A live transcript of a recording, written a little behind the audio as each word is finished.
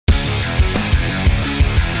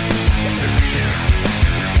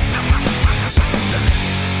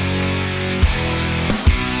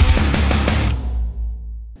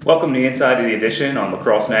Welcome to Inside the Edition on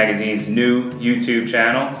Lacrosse Magazine's new YouTube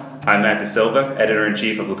channel. I'm Matt DeSilva,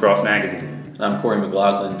 Editor-in-Chief of Lacrosse Magazine. I'm Corey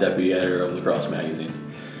McLaughlin, Deputy Editor of Lacrosse Magazine.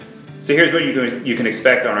 So here's what you can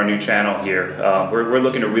expect on our new channel here. We're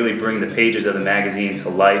looking to really bring the pages of the magazine to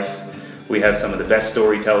life. We have some of the best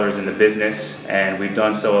storytellers in the business, and we've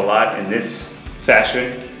done so a lot in this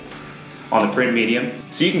fashion on the print medium.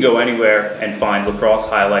 So you can go anywhere and find lacrosse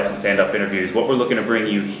highlights and stand-up interviews. What we're looking to bring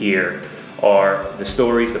you here are the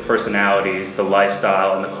stories, the personalities, the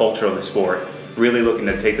lifestyle, and the culture of the sport. Really looking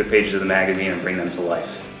to take the pages of the magazine and bring them to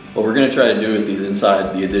life. What we're going to try to do with these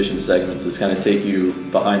Inside the Edition segments is kind of take you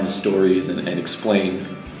behind the stories and explain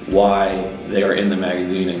why they are in the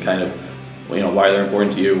magazine and kind of why they're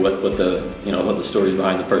important to you, what the stories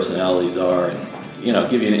behind the personalities are, and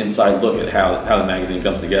give you an inside look at how the magazine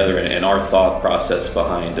comes together and our thought process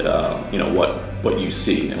behind what you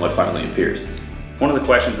see and what finally appears. One of the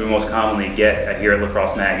questions we most commonly get here at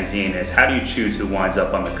Lacrosse Magazine is, how do you choose who winds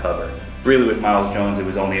up on the cover? Really, with Myles Jones, it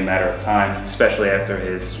was only a matter of time, especially after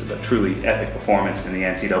his truly epic performance in the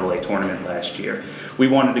NCAA tournament last year. We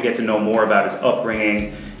wanted to get to know more about his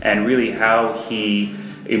upbringing and really how he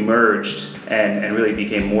emerged and really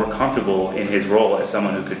became more comfortable in his role as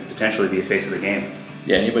someone who could potentially be a face of the game.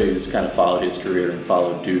 Yeah, anybody who's kind of followed his career and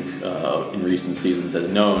followed Duke in recent seasons has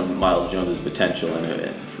known Myles Jones' potential,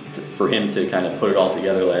 and for him to kind of put it all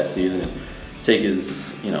together last season and take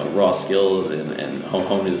his raw skills and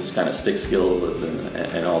hone his kind of stick skills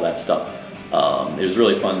and all that stuff. It was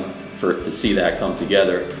really fun to see that come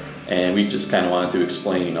together, and we just kind of wanted to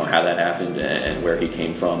explain how that happened and where he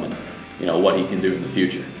came from and what he can do in the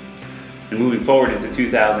future. And moving forward into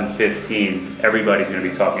 2015, everybody's going to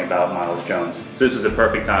be talking about Myles Jones. So this was a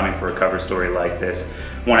perfect timing for a cover story like this.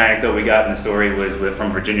 One anecdote we got in the story was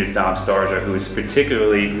from Virginia's Dom Starzer, who was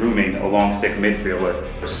particularly grooming a long stick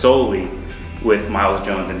midfielder solely with Myles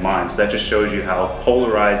Jones in mind. So that just shows you how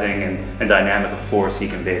polarizing and dynamic a force he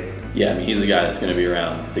can be. Yeah, I mean, he's a guy that's going to be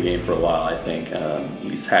around the game for a while, I think.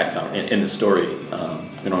 He's had, in the story, we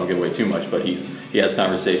don't want to give away too much, but he has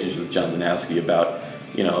conversations with John Danowski about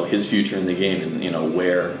his future in the game and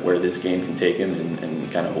where this game can take him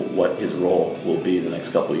and kind of what his role will be the next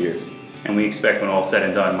couple of years. And we expect when all said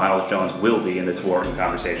and done, Myles Jones will be in the Dwarven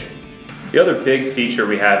conversation. The other big feature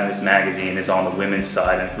we have in this magazine is on the women's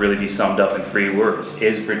side, and it really be summed up in 3 words: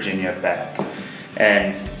 is Virginia back?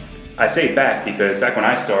 And I say back because back when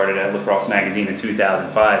I started at Lacrosse Magazine in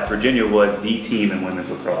 2005, Virginia was the team in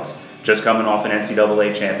women's lacrosse. Just coming off an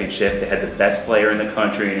NCAA championship, they had the best player in the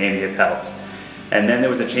country in Amy Appelt. And then there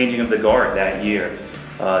was a changing of the guard that year.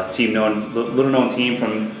 A little known team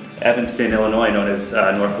from Evanston, Illinois, known as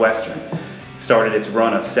Northwestern, started its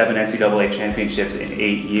run of 7 NCAA championships in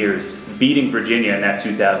 8 years, beating Virginia in that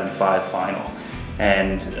 2005 final.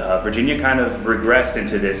 And Virginia kind of regressed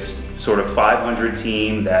into this sort of 500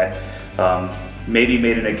 team that maybe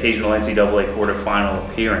made an occasional NCAA quarterfinal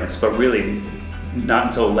appearance, but really not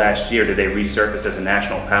until last year did they resurface as a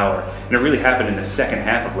national power. And it really happened in the second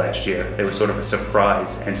half of last year. They were sort of a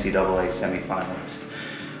surprise NCAA semifinalist.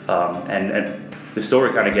 And the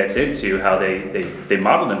story kind of gets into how they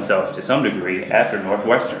modeled themselves to some degree after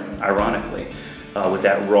Northwestern, ironically, with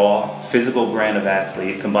that raw, physical brand of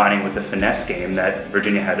athlete combining with the finesse game that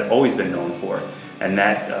Virginia had always been known for. And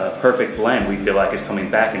that perfect blend, we feel like, is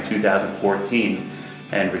coming back in 2014,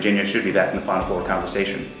 and Virginia should be back in the Final Four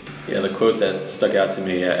conversation. Yeah, the quote that stuck out to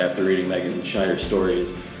me after reading Megan Schneider's story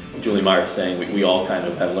is Julie Myers saying we all kind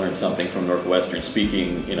of have learned something from Northwestern,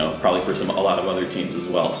 speaking probably for a lot of other teams as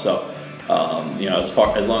well. So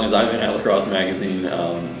as long as I've been at Lacrosse Magazine,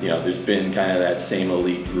 there's been kind of that same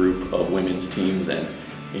elite group of women's teams, and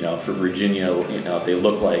for Virginia, they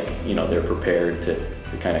look like they're prepared to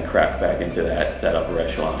kind of crack back into that upper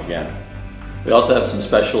echelon again. We also have some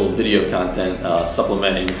special video content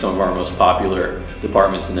supplementing some of our most popular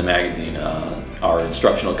departments in the magazine. Our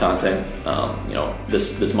instructional content,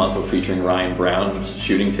 this month we're featuring Ryan Brown's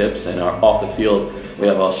shooting tips, and off the field we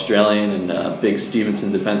have Australian and big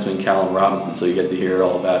Stevenson defenseman Callum Robinson, so you get to hear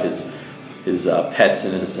all about his pets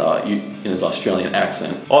and his Australian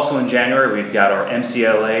accent. Also in January, we've got our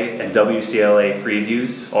MCLA and WCLA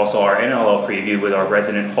previews, also our NLL preview with our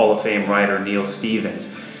resident Hall of Fame writer Neil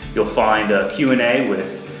Stevens. You'll find a Q&A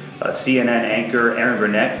with CNN anchor Aaron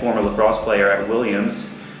Burnett, former lacrosse player at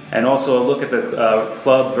Williams, and also a look at the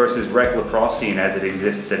club versus rec lacrosse scene as it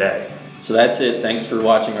exists today. So that's it. Thanks for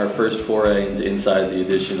watching our first foray into Inside the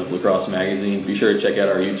Edition of Lacrosse Magazine. Be sure to check out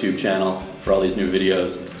our YouTube channel for all these new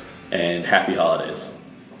videos, and happy holidays.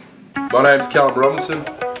 My name's Callum Robinson.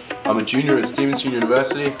 I'm a junior at Stevenson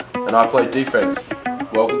University, and I play defense.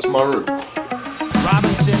 Welcome to my room.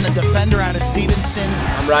 Robinson, a defender out of Stevenson.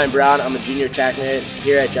 I'm Ryan Brown. I'm a junior attackman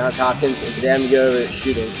here at Johns Hopkins, and today I'm going to go over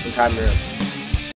shooting from time to room.